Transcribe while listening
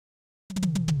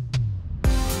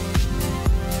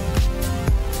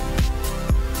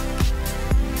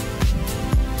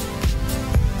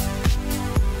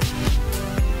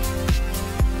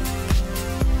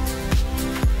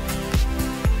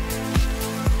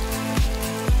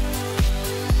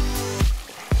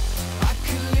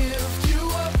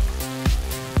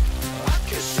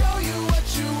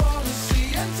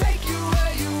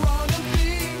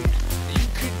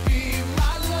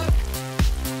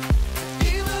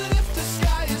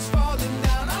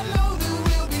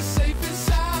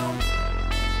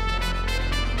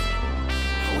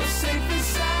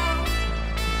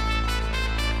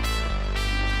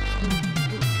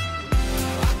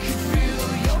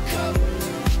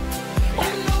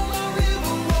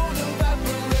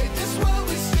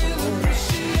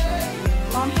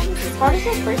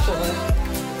Where's your bracelet?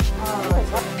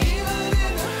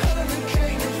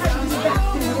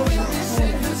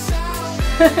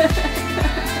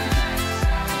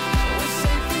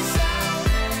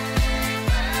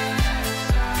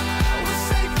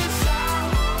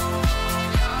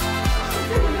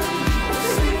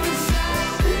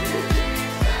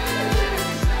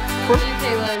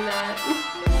 Kayla and Matt.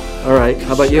 All right,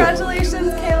 how about you?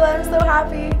 Congratulations, Kayla. I'm so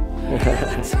happy.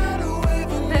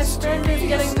 Best friend is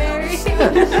getting married.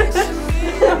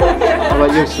 How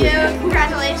about you, sweetie?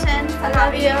 Congratulations. I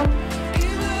love you.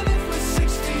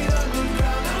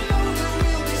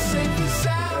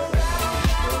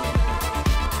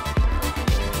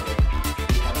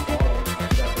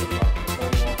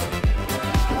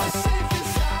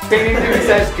 It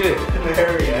says good.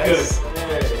 Very yes.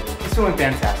 Good. This one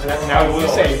fantastic. Now we'll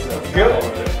say good.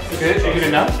 Good? Good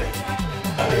enough?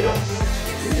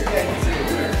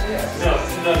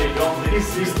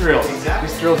 He's thrilled.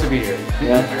 He's thrilled to be here.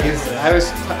 Yeah. I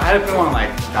had to put him on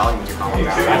like volume to calm him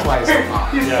down. That's why he's so calm.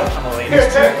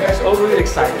 He's overly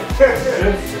excited.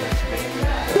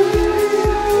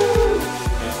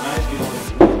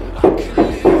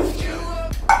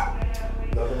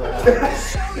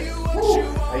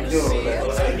 How you doing over there?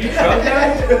 You drunk now?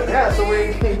 Yeah, so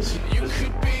we're engaged.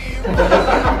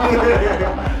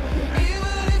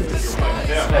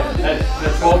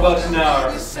 That's $12 an hour.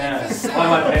 Man, why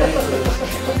am I paying for this?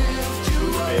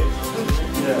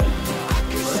 Yeah.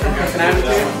 Can I have it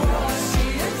too?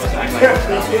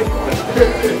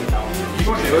 You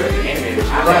want to do it?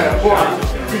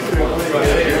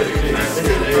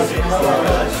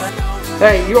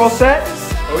 Hey, you all set?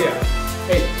 Oh yeah.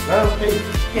 Hey, well, hey.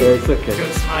 Yeah, it's okay.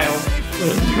 Good smile.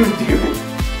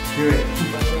 Do it.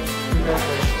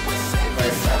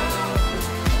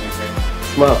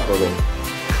 Smile for me.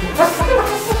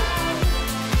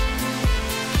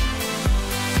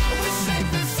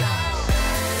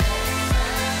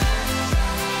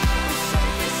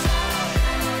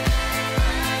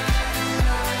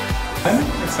 I'm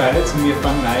excited. It's going to be a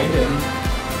fun night and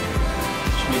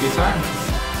it should be a good time.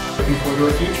 Looking forward to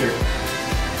our future.